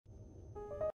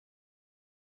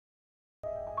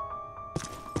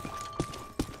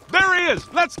he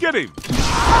is! Let's get him!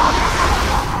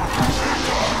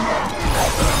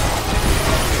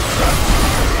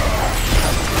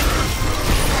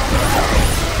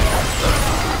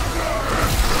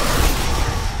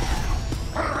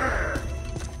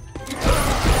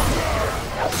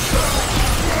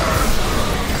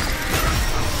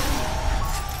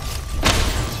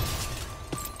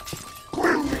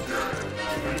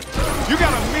 You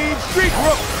got a mean streak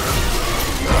rope!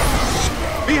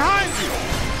 Behind you!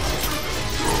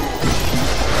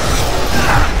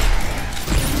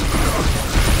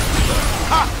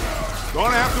 Ha!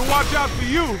 Gonna have to watch out for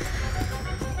you!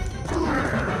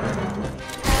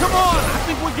 Come on! I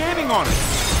think we're gaining on it!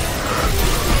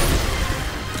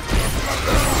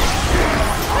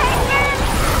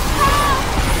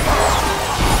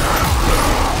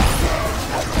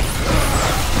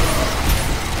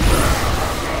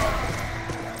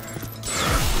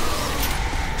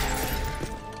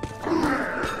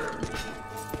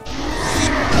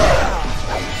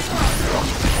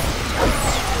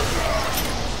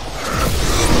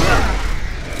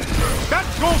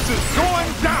 Ghost is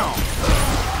going down!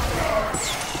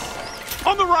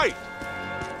 On the right!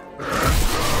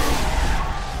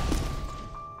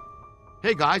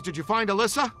 Hey guys, did you find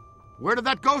Alyssa? Where did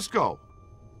that ghost go?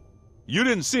 You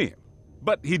didn't see him,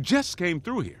 but he just came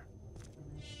through here.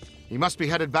 He must be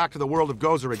headed back to the World of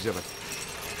Gozer exhibit.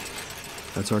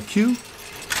 That's our cue.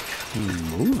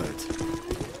 Move it.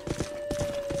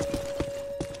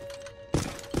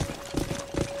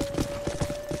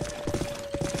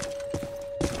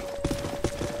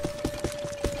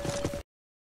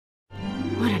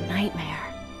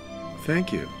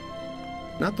 Thank you.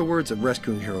 Not the words a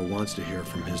rescuing hero wants to hear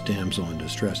from his damsel in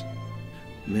distress.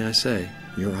 May I say,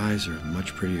 your eyes are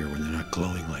much prettier when they're not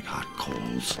glowing like hot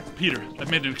coals. Peter, I've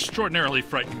made an extraordinarily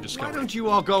frightening discovery. Why don't you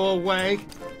all go away?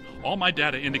 All my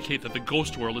data indicate that the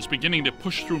ghost world is beginning to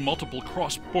push through multiple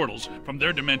cross portals from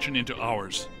their dimension into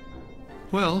ours.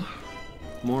 Well,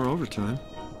 more overtime.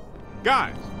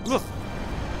 Guys, look!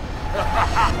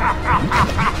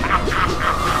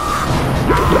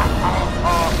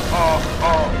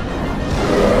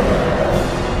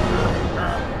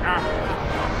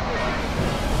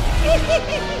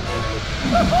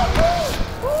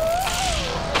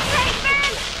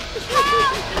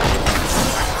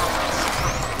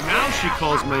 Now she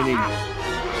calls my name.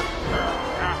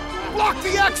 Block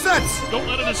the exits! Don't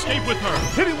let it escape with her!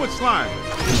 Hit him with slime!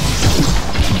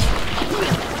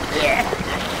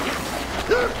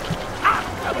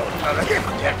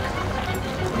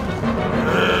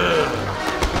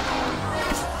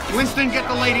 Winston, get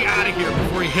the lady out of here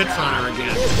before he hits on her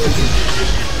again.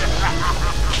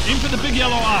 Aim for the big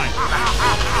yellow eye.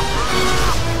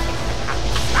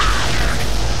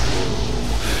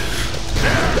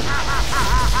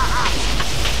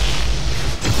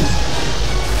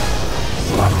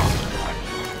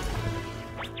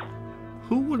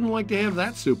 Who wouldn't like to have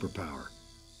that superpower?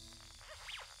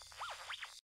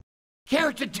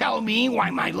 Care to tell me why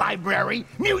my library,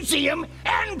 museum,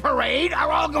 and parade are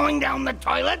all going down the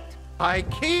toilet? I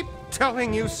keep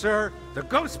telling you, sir, the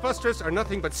Ghostbusters are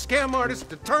nothing but scam artists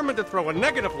determined to throw a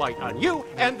negative light on you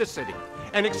and the city,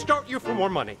 and extort you for more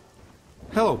money.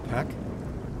 Hello, Peck.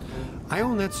 I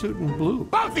own that suit in blue.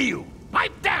 Both of you,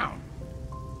 pipe down!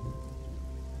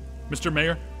 Mr.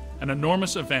 Mayor, an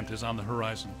enormous event is on the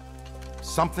horizon.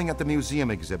 Something at the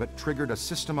museum exhibit triggered a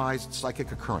systemized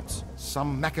psychic occurrence.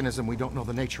 Some mechanism we don't know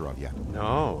the nature of yet.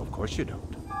 No, of course you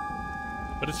don't.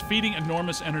 But it's feeding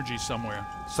enormous energy somewhere.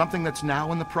 Something that's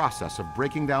now in the process of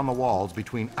breaking down the walls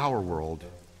between our world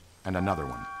and another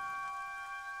one.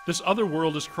 This other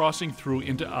world is crossing through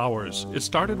into ours. It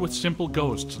started with simple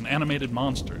ghosts and animated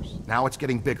monsters. Now it's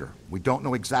getting bigger. We don't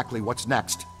know exactly what's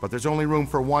next, but there's only room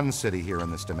for one city here in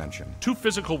this dimension. Two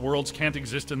physical worlds can't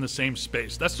exist in the same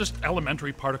space. That's just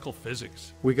elementary particle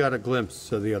physics. We got a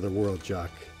glimpse of the other world,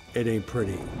 Jock. It ain't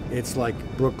pretty. It's like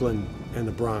Brooklyn and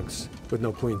the Bronx, with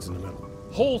no Queens in the middle.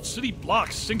 Whole city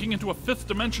blocks sinking into a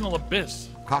fifth-dimensional abyss.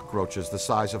 Cockroaches the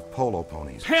size of polo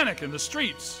ponies. Panic in the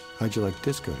streets. How'd you like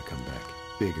disco to come back?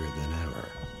 Bigger than ever.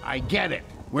 I get it.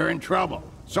 We're in trouble.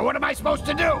 So what am I supposed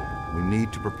to do? We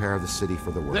need to prepare the city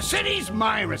for the worst. The city's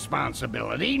my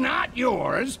responsibility, not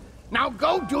yours. Now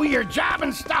go do your job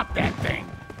and stop that thing.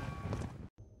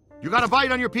 You got a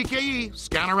bite on your PKE.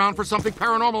 Scan around for something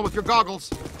paranormal with your goggles.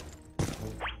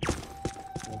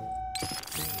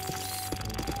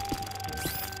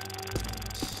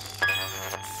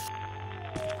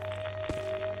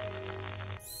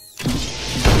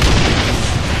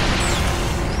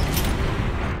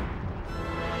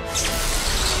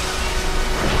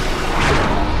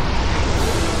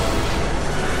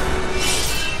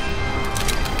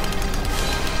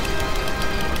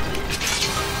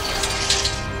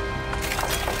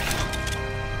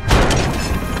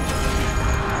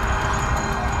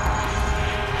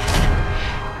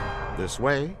 This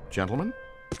way, gentlemen.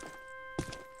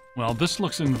 Well, this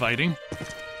looks inviting.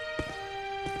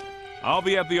 I'll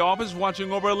be at the office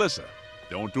watching over Alyssa.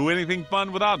 Don't do anything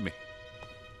fun without me.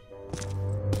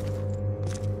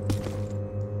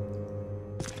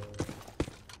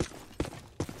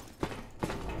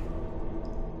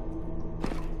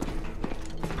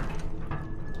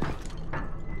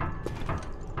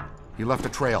 He left a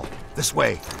trail. This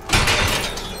way.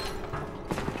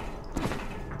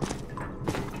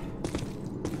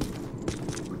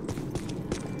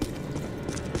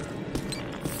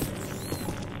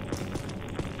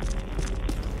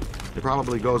 It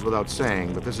probably goes without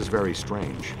saying, but this is very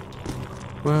strange.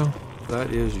 Well,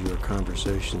 that is your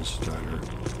conversation starter.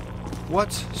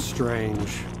 What's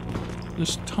strange?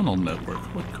 This tunnel network,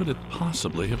 what could it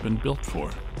possibly have been built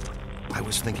for? I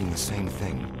was thinking the same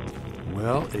thing.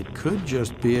 Well, it could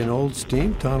just be an old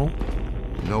steam tunnel.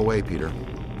 No way, Peter.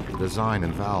 The design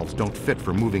and valves don't fit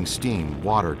for moving steam,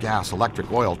 water, gas,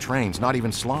 electric, oil, trains, not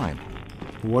even slime.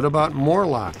 What about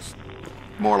Morlocks?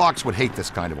 Morlocks would hate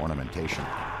this kind of ornamentation.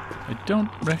 I don't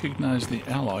recognize the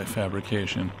alloy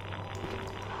fabrication.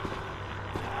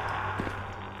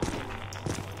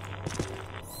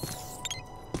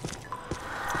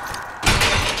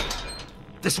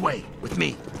 This way, with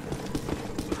me.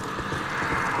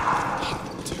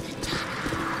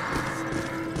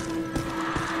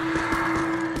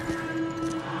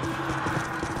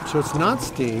 So it's not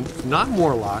steam, not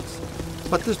Morlocks,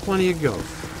 but there's plenty of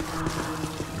ghosts.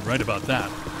 You're right about that.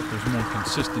 There's more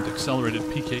consistent accelerated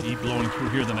PKE blowing through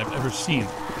here than I've ever seen.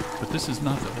 But this is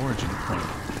not the origin point.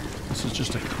 This is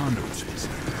just a conduit.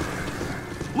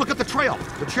 Look at the trail.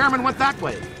 The chairman went that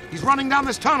way. He's running down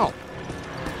this tunnel.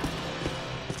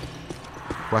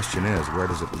 Question is, where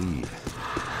does it lead?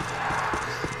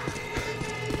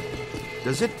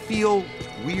 Does it feel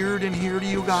weird in here to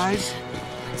you guys?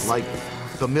 Like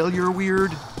familiar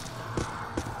weird?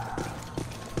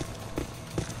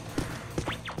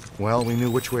 Well, we knew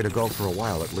which way to go for a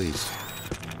while at least.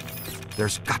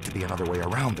 There's got to be another way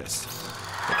around this.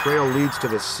 The trail leads to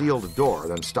this sealed door,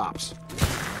 then stops.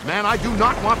 Man, I do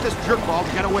not want this jerkball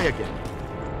to get away again.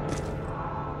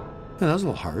 Yeah, that was a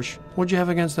little harsh. What'd you have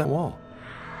against that wall?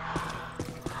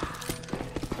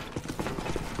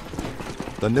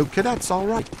 The new cadet's all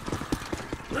right.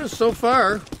 Well, so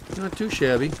far, not too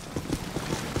shabby.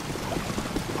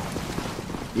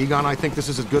 Egon, I think this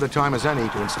is as good a time as any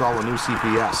to install a new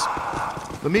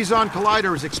CPS. The Meson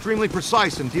Collider is extremely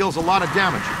precise and deals a lot of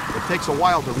damage. It takes a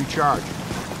while to recharge.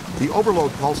 The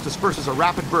overload pulse disperses a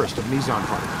rapid burst of Meson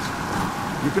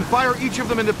particles. You can fire each of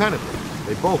them independently.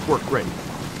 They both work great.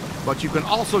 But you can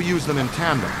also use them in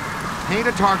tandem. Paint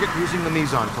a target using the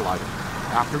Meson Collider.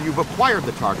 After you've acquired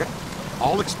the target,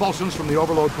 all expulsions from the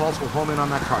overload pulse will home in on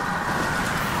that target.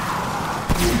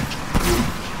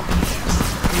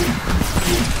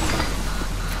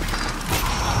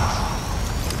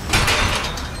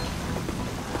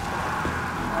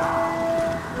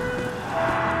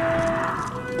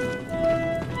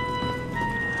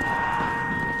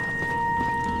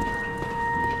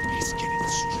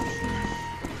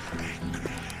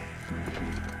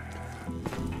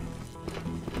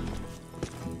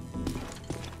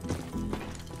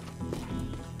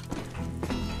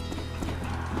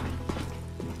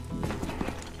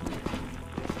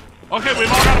 Okay,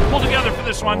 we've all got to pull together for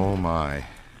this one. Oh my.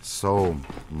 So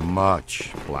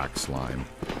much black slime.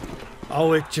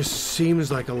 Oh, it just seems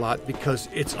like a lot because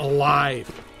it's alive.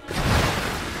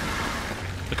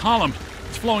 The column,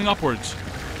 it's flowing upwards.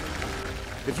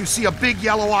 If you see a big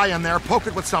yellow eye in there, poke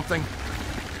it with something.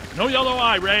 No yellow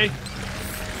eye, Ray.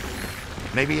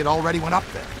 Maybe it already went up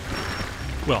there.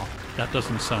 Well, that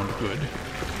doesn't sound good.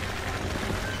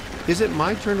 Is it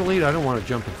my turn to lead? I don't want to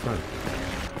jump in front.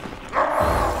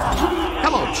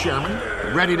 Hello,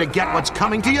 Chairman. Ready to get what's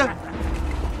coming to you?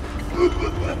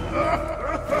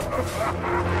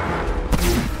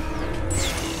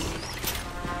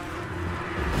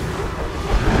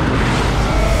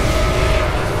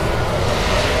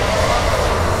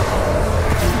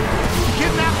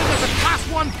 Kidnapping is a Class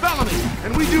 1 felony,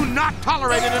 and we do not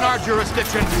tolerate it in our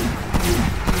jurisdiction.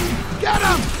 Get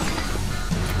him!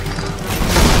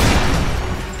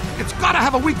 It's gotta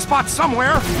have a weak spot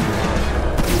somewhere.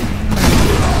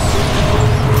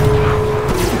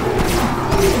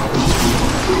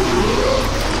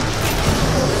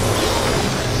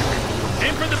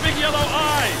 Aim for the big yellow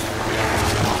eye!